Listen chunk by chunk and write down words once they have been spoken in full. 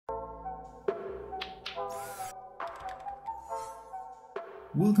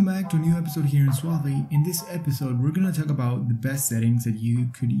Welcome back to a new episode here in SUALVI. In this episode, we're going to talk about the best settings that you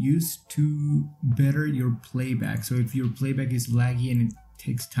could use to better your playback. So if your playback is laggy and it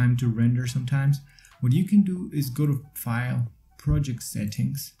takes time to render sometimes, what you can do is go to File, Project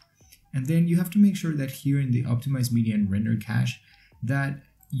Settings, and then you have to make sure that here in the Optimize Media and Render Cache that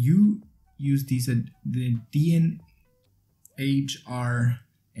you use these the DNxHR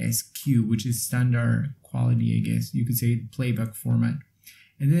SQ, which is standard quality, I guess you could say, playback format.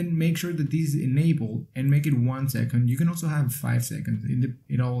 And then make sure that these enable and make it 1 second. You can also have 5 seconds.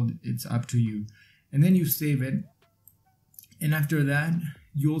 It's up to you. And then you save it. And after that,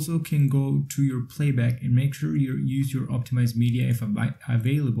 you also can go to your playback and make sure you use your optimized media if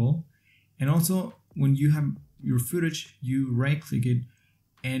available. And also, when you have your footage, you right click it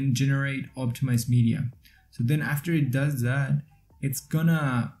and generate optimized media. So then after it does that, it's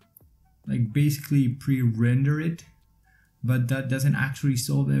gonna like basically pre-render it. But that doesn't actually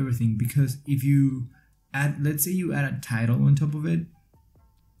solve everything, because if you add, let's say you add a title on top of it,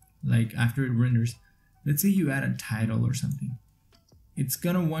 like after it renders, let's say you add a title or something, it's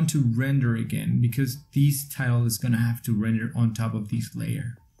gonna want to render again because this title is gonna have to render on top of this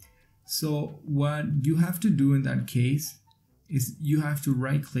layer. So what you have to do in that case is you have to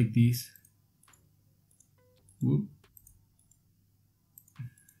right click these,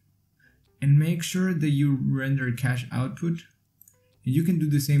 and make sure that you render cache output. And you can do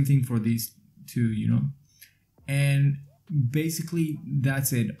the same thing for these too, and basically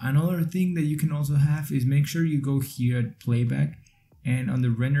that's it. Another thing that you can also have is make sure you go here at playback and on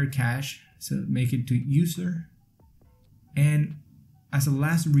the render cache, so make it to user, and as a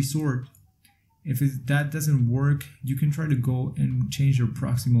last resort, if that doesn't work, you can try to go and change your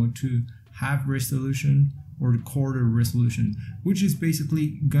proximal to half resolution or quarter resolution, which is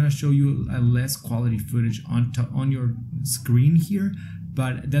basically gonna show you a less quality footage on your screen here,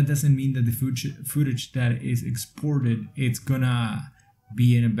 but that doesn't mean that the footage that is exported, it's gonna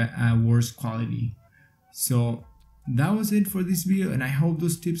be in a worse quality. So that was it for this video, and I hope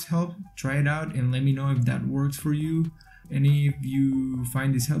those tips help. Try it out and let me know if that works for you. And if you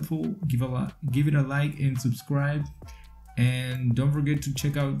find this helpful, give it a like and subscribe, and don't forget to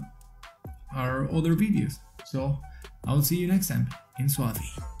check out our other videos. So I'll see you next time in SUALVI.